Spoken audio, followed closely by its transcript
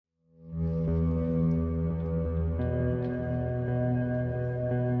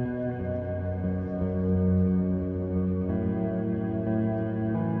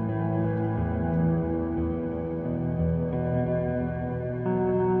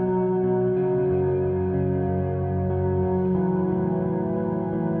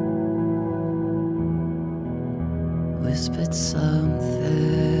But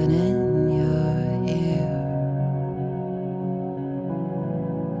something in your ear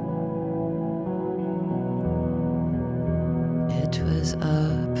it was a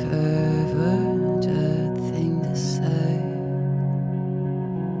perverted thing to say.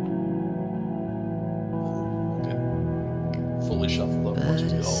 Okay. Fully shuffled up once we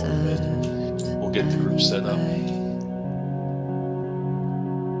do all of it. We'll get the group set up.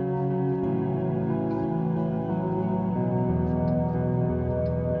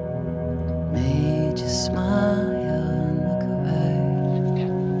 Made you smile and look away.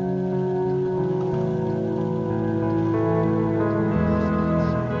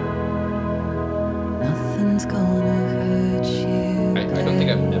 Nothing's gonna hurt you. I don't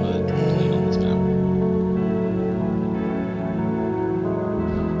think I've ever played on this map.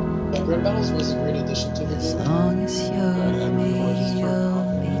 Grid Battles was a great addition to the As game. long as you're with me, your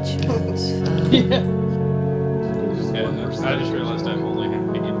features fine. I just realized I've only had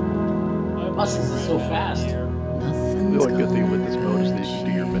Buses is so fast. The only good thing with this mode is that you can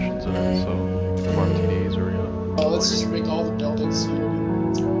do your missions in it, so farm TDs or Oh, let's just make all the buildings here.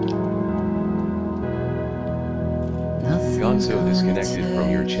 Gonzo disconnected from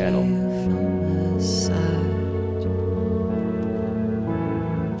your channel.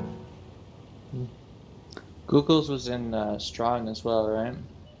 Google's was in Strong as well, right?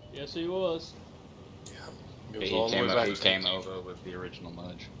 Yes, he was. Yeah, He came over with the original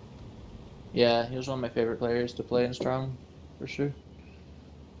merge. Yeah, he was one of my favorite players to play in Strong, for sure.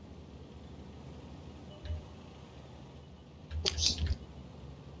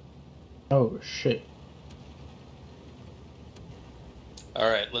 Oh shit.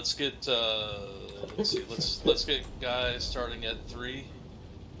 Alright, let's get let's see, let's get guys starting at 3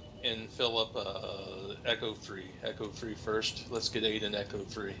 and fill up Echo 3. Echo 3 first. Let's get 8 in Echo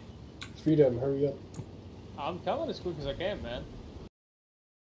 3. Freedom, hurry up. I'm coming as quick as I can, man.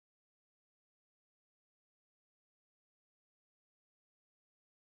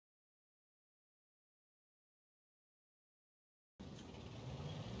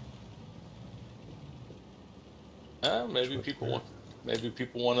 Maybe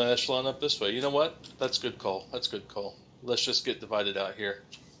people want to echelon up this way. You know what? That's a good call. That's a good call. Let's just get divided out here.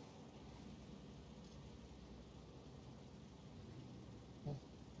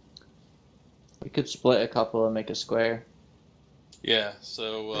 We could split a couple and make a square. Yeah.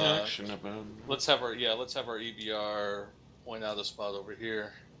 So action about. let's have our EBR point out a spot over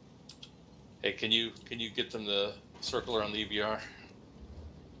here. Hey, can you get them to circle around the EBR?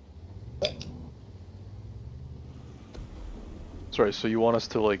 Sorry, so you want us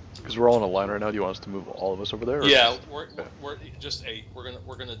to, like, because we're all in a line right now, do you want us to move all of us over there? Or Yeah, just... we're just 8. We're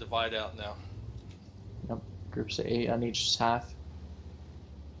gonna divide out now. Yep, groups of 8 on each half.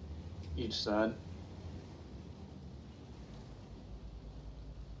 Each side.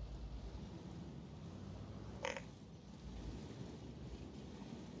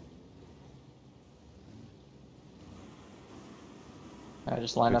 I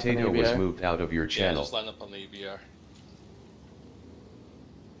just line up on the EBR. was moved out of your Yeah, channel. just line up on the EBR.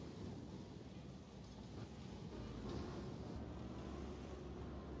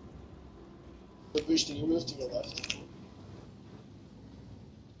 But Bush, you move to your left.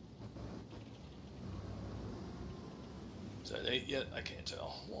 Is that 8 yet? I can't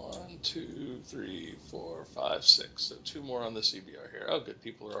tell. 1, 2, 3, 4, 5, 6. So 2 more on this EBR here. Oh, good.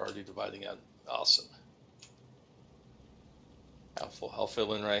 People are already dividing out. Awesome. I'll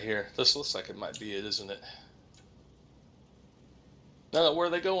fill in right here. This looks like it might be it, isn't it? No, where are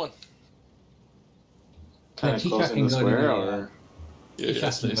they going? Kind of close in the square, or? Yeah,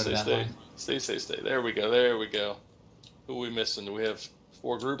 stay. There we go. Who are we missing? Do we have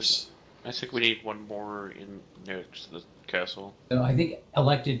 4 groups? I think we need one more in next to the castle. So I think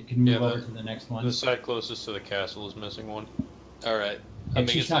elected can move over to the next one. The side closest to the castle is missing one. All right. I And mean,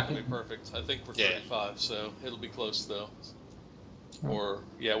 she's it's not not going to be perfect. I think we're 35, so it'll be close, though. Or,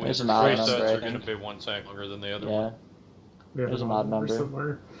 yeah, we There's have an odd Three number, sides I are going to think. be one tank longer than the other Yeah. one. There's an odd number.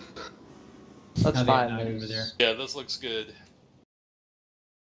 Somewhere. That's Now they fine. have 9 over there's- there. Yeah, this looks good.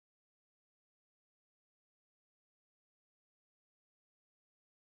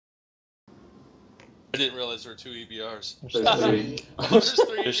 I didn't realize there were 2 EBRs. There's 3. There's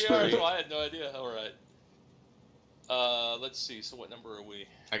 3 There's EBRs. 3. Oh, I had no idea. All right. Let's see. So what number are we?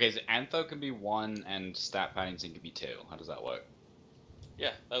 Okay, so Antho can be 1 and Stat Paddington can be 2. How does that work?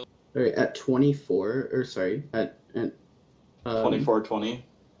 Yeah. Alright, at 24, or sorry, at 24-20.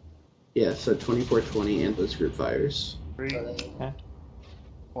 yeah, so 24-20 and those group fires. 3, Okay.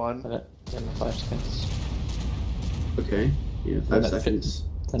 1. Then 5 seconds. Okay, yeah, 5 Then at seconds.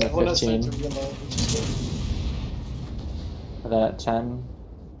 Then at Everyone has time 15. to reload, which is good. And then at 10.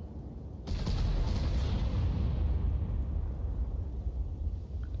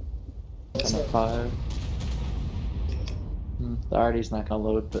 And at 5. The RD's not gonna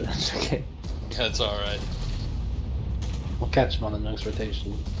load, but that's okay. That's alright. We'll catch him on the next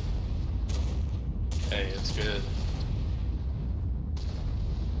rotation. Hey, it's good.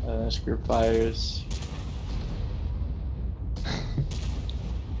 This group fires.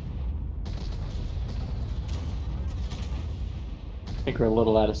 I think we're a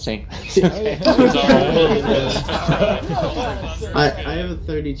little out of sync. I have a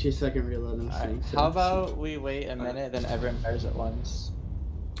 32-second reload in sync. How about we wait a minute, then everyone fires at once?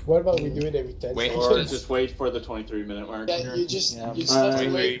 What about we do it every 10 Wait, seconds? or just wait for the 23-minute mark. Yeah, you just have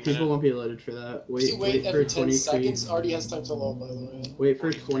to wait. People won't be loaded for that. Wait for every 10 23. seconds. Already has time to load, by the way. Wait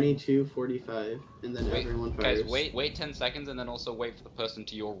for 22:45, and then everyone fires. Guys, wait 10 seconds, and then also wait for the person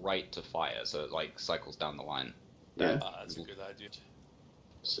to your right to fire, so it like cycles down the line. Yeah. That's a good idea.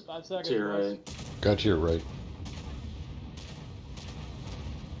 5 seconds. To your right. Got to your right.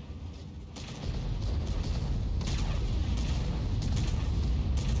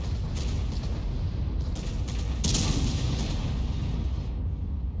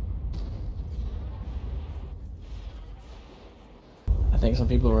 I think some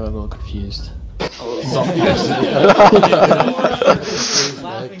people are a little confused.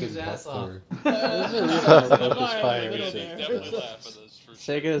 Laughing his ass off.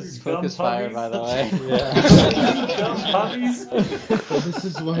 Sega's focus fire, by the way. This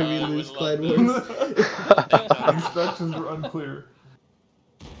is why we lose Clyde Wars. Instructions were unclear.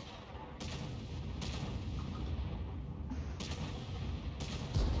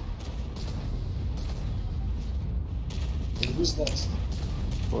 Who's next?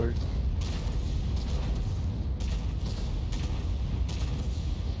 Borg.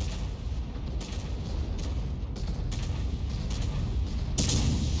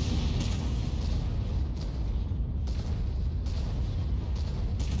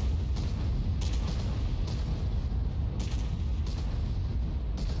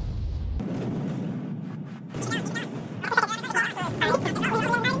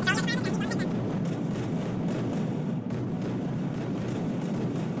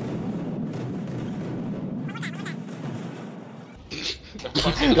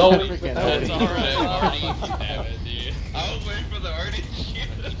 Go. That's alright, already. Damn it, dude. I was waiting for the already shit.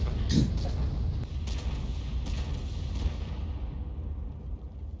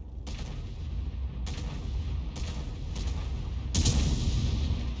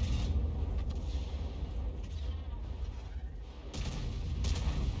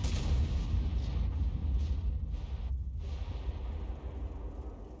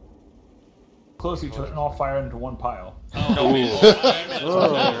 Close to each other and all fire into one pile. No, we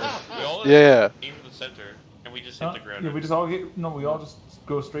all Yeah. aim for the center, and we just hit the ground. Yeah, we just all get we all just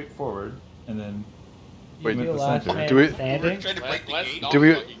go straight forward and then. Wait, aim at the center. do we? We're trying to break the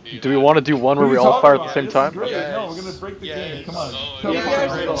game. Do we want to do one where we all fire at the same time? Great. No, we're gonna break the game. Come on.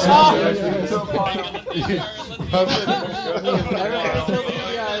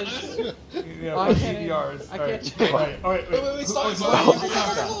 I can't. Wait, stop.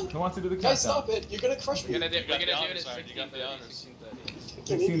 Who wants to do the countdown? Guys, stop it. You're gonna crush me. We're gonna do it at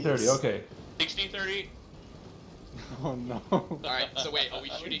 16:30. Okay. 16:30. Oh no. Alright, so wait, are we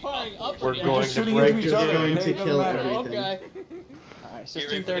shooting up? We're going to shooting break into each other. going to It doesn't kill matter. everything. Alright,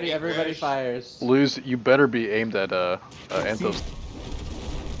 16:30, everybody fires. Lose. You better be aimed at Anthos.